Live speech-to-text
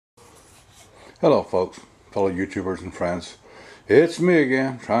Hello folks, fellow YouTubers and friends. It's me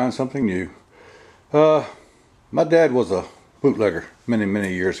again, trying something new. My dad was a bootlegger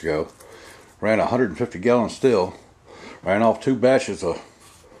many years ago. Ran a 150-gallon still. Ran off 2 batches of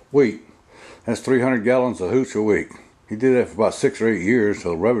wheat. That's 300 gallons of hooch a week. He did that for about 6 or 8 years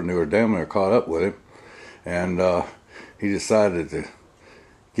till revenue or damn near caught up with him. And he decided to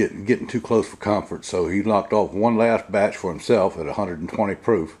getting too close for comfort, so he knocked off one last batch for himself at 120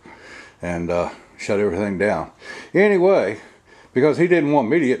 proof. And shut everything down. Anyway, because he didn't want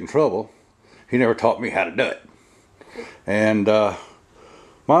me to get in trouble, he never taught me how to do it. And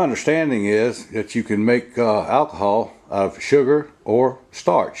my understanding is that you can make alcohol out of sugar or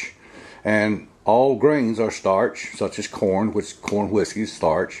starch. And all grains are starch, such as corn, which corn whiskey is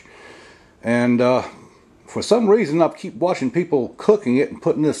starch. And for some reason, I keep watching people cooking it and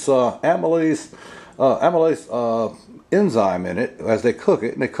putting this amylase enzyme in it as they cook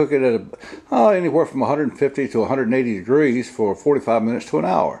it, and they cook it at anywhere from 150 to 180 degrees for 45 minutes to an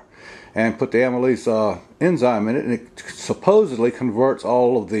hour, and put the amylase enzyme in it, and it supposedly converts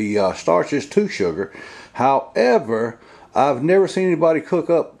all of the starches to sugar. However, I've never seen anybody cook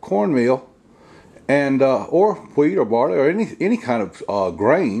up cornmeal and or wheat or barley or any kind of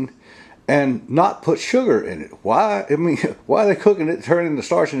grain and not put sugar in it. Why? I mean, why are they cooking it, turning the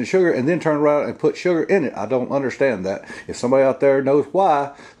starch into sugar, and then turn around and put sugar in it? I don't understand that. If somebody out there knows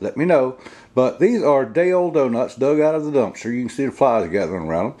why, let me know. But these are day-old donuts dug out of the dumpster. You can see the flies gathering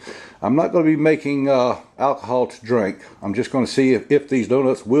around them. I'm not going to be making alcohol to drink. I'm just going to see if these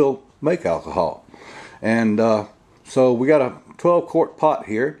donuts will make alcohol. And so we got a 12-quart pot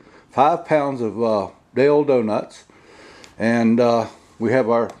here, 5 pounds of day-old donuts, and we have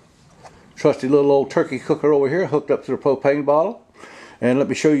our trusty little old turkey cooker over here hooked up to the propane bottle. And let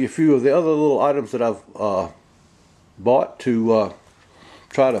me show you a few of the other little items that I've bought to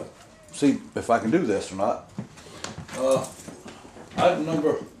try to see if I can do this or not. Item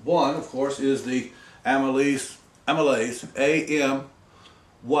number 1, of course, is the amylase AMYLASE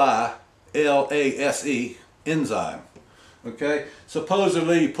enzyme. Okay,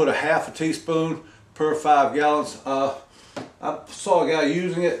 supposedly you put a half a teaspoon per 5 gallons. I saw a guy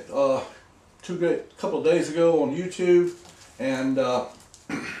using it a couple of days ago on YouTube, and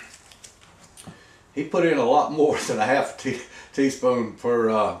he put in a lot more than a half teaspoon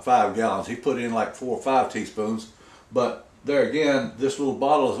per 5 gallons. He put in like 4 or 5 teaspoons, but there again, this little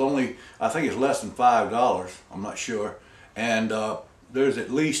bottle is only, I think it's less than $5, I'm not sure, and there's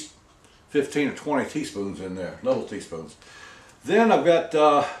at least 15 or 20 teaspoons in there, little teaspoons. Then I've got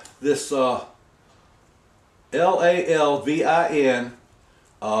this LALVIN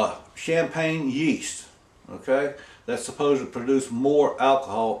champagne yeast. Okay, that's supposed to produce more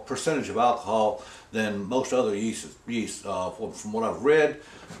alcohol, percentage of alcohol, than most other yeast. From what I've read,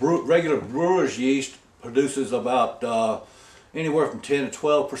 regular brewer's yeast produces about anywhere from 10 to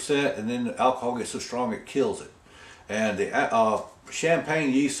 12%, and then the alcohol gets so strong it kills it. And the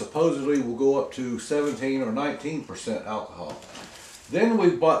champagne yeast supposedly will go up to 17 or 19% alcohol. Then we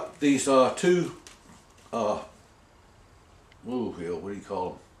bought these two what do you call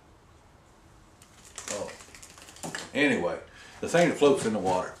them? Oh, anyway, the thing that floats in the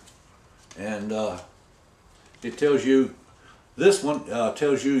water, and it tells you, this one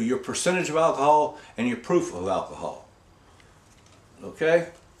tells you your percentage of alcohol and your proof of alcohol. Okay,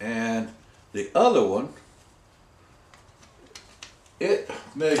 and the other one, it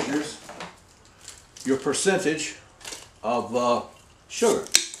measures your percentage of sugar.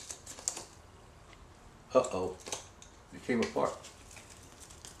 Uh-oh, it came apart.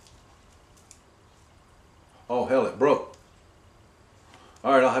 Oh hell, it broke.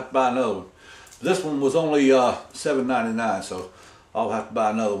 Alright, I'll have to buy another one. This one was only $7.99, so I'll have to buy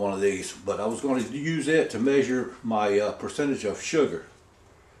another one of these. But I was going to use it to measure my percentage of sugar.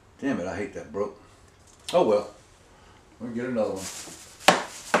 Damn it, I hate that broke. Oh well, we'll get another one.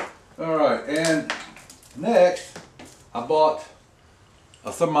 Alright, and next I bought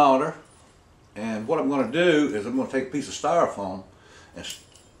a thermometer. And what I'm going to do is I'm going to take a piece of styrofoam and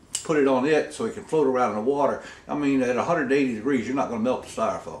put it on it so it can float around in the water. I mean, at 180 degrees, you're not going to melt the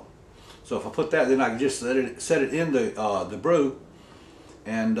styrofoam. So if I put that, then I can just set it in the brew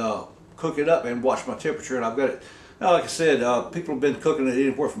and cook it up and watch my temperature. And I've got it. Now, like I said, people have been cooking it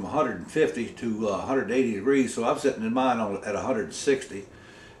anywhere from 150 to 180 degrees. So I'm setting mine at 160,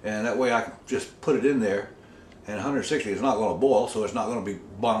 and that way I can just put it in there. And 160 is not going to boil, so it's not going to be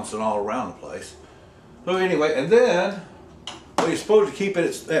bouncing all around the place. So anyway, and then you're supposed to keep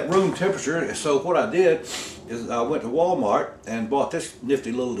it at room temperature. So what I did is I went to Walmart and bought this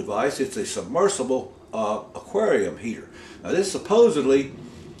nifty little device. It's a submersible aquarium heater. Now this supposedly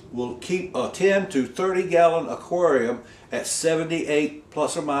will keep a 10 to 30 gallon aquarium at 78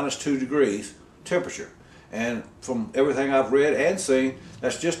 plus or minus 2 degrees temperature. And from everything I've read and seen,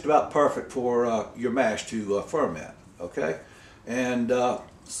 that's just about perfect for your mash to ferment. Okay, and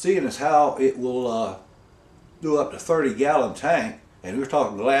seeing as how it will do up to 30 gallon tank, and we're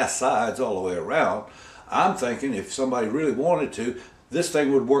talking glass sides all the way around, I'm thinking if somebody really wanted to, this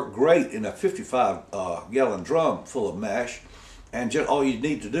thing would work great in a 55 gallon drum full of mash. And just all you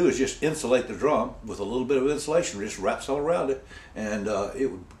need to do is just insulate the drum with a little bit of insulation, just wraps all around it, and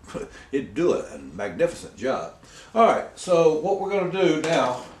it'd do a magnificent job. All right, so what we're going to do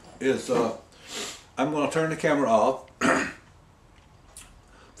now is I'm going to turn the camera off,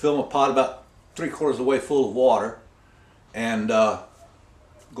 fill a pot about 3/4 of the way full of water, and go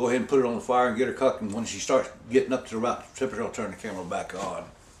ahead and put it on the fire and get her cooking. When she starts getting up to about temperature, I'll turn the camera back on.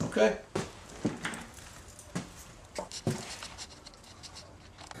 Okay.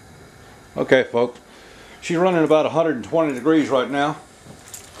 Okay, folks, she's running about 120 degrees right now.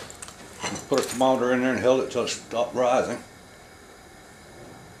 Put a thermometer in there and held it until it stopped rising.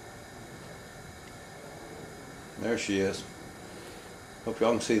 There she is. Hope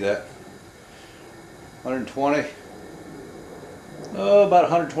y'all can see that. 120. Oh, about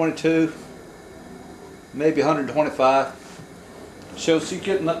 122. Maybe 125. Shows she's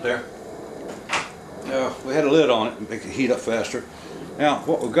getting up there. We had a lid on it to make it heat up faster. Now,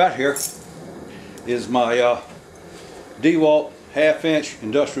 what we've got here is my DeWalt 1/2-inch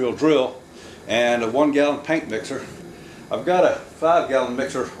industrial drill and a 1 gallon paint mixer. I've got a 5 gallon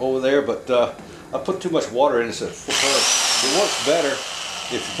mixer over there, but I put too much water in it, so it works better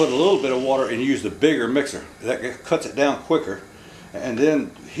if you put a little bit of water and use the bigger mixer. That cuts it down quicker, and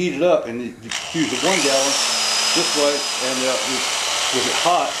then heat it up and use the 1 gallon this way, and with it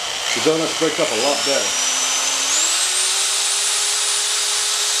hot, the donuts break up a lot better.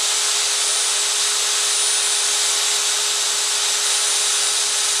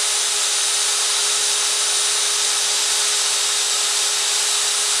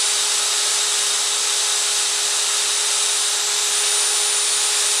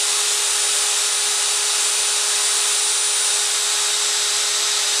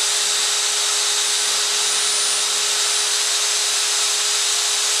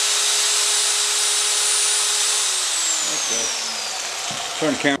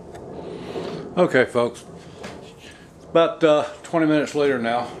 Turn the camera. Okay, folks. About 20 minutes later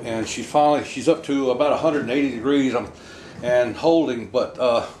now, and she's up to about 180 degrees. And holding, but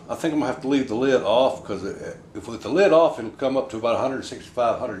I think I'm gonna have to leave the lid off, because if with the lid off, it'll come up to about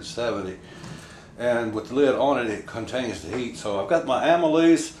 165, 170, and with the lid on it, it contains the heat. So I've got my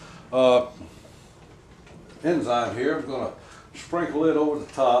Amylase enzyme here. I'm gonna sprinkle it over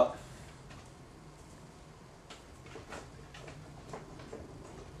the top.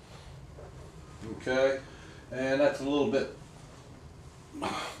 Okay, and that's a little bit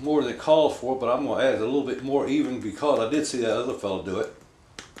more than it calls for, but I'm going to add a little bit more even because I did see that other fellow do it.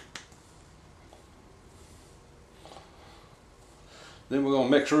 Then we're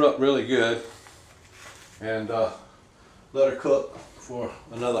going to mix her up really good and let her cook for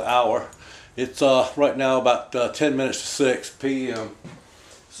another hour. It's right now about 10 minutes to 6 p.m.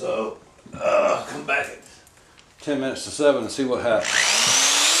 So come back at 10 minutes to 7 and see what happens.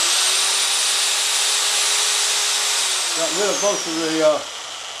 Got rid of both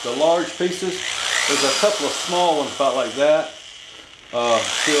of the large pieces. There's a couple of small ones about like that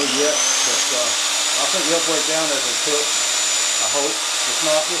still yet, but I think they'll break down as they cook. I hope. If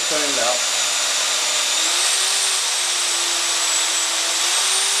not, we'll strain it out.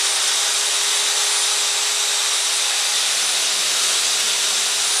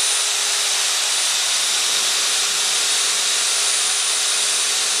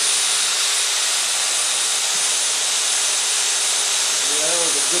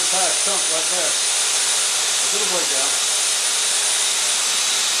 Good sized chunk right there. It'll break down.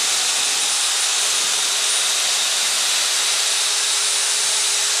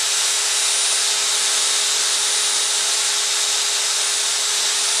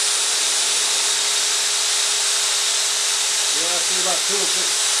 Yeah, I see about two or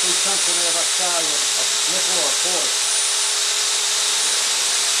three chunks in there about the size of a nickel or a quarter.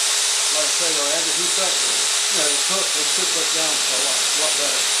 Like I say though, as it heats up, they should break down a lot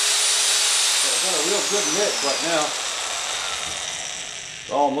better. So I've got a real good mix right now.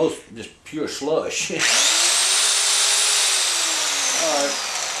 It's almost just pure slush. Alright.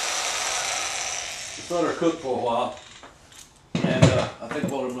 Just let her cook for a while. And I think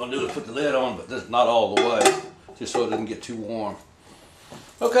what I'm going to do is put the lid on, but this is not all the way. Just so it doesn't get too warm.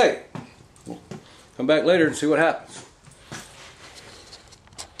 Okay. We'll come back later and see what happens.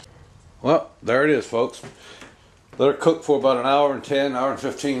 Well, there it is, folks. Let it cook for about an hour and 10, hour and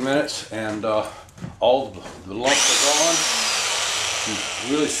 15 minutes, and all the lumps are gone. It's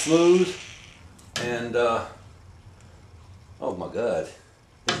really smooth, and oh my God,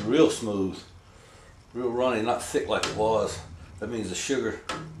 it's real smooth, real runny, not thick like it was. That means the sugar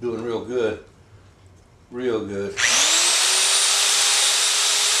doing real good, real good.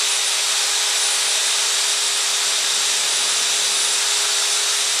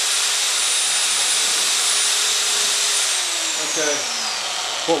 Okay,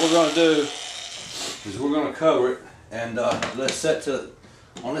 what we're going to do is we're going to cover it and let it set to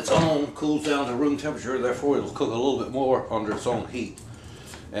on its own, cools down to room temperature, therefore it'll cook a little bit more under its own heat.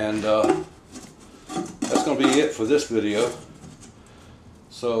 And that's going to be it for this video.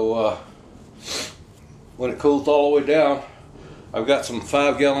 So when it cools all the way down, I've got some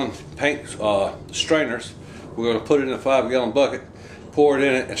 5-gallon paint strainers. We're going to put it in a 5-gallon bucket, pour it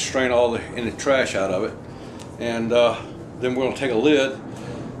in it, and strain all any trash out of it. And then we're going to take a lid,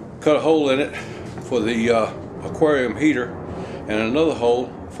 cut a hole in it for the aquarium heater, and another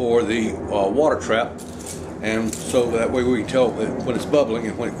hole for the water trap, and so that way we can tell when it's bubbling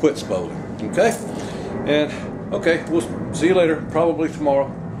and when it quits bubbling. Okay? And okay, we'll see you later, probably tomorrow.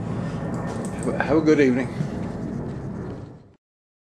 Have a good evening.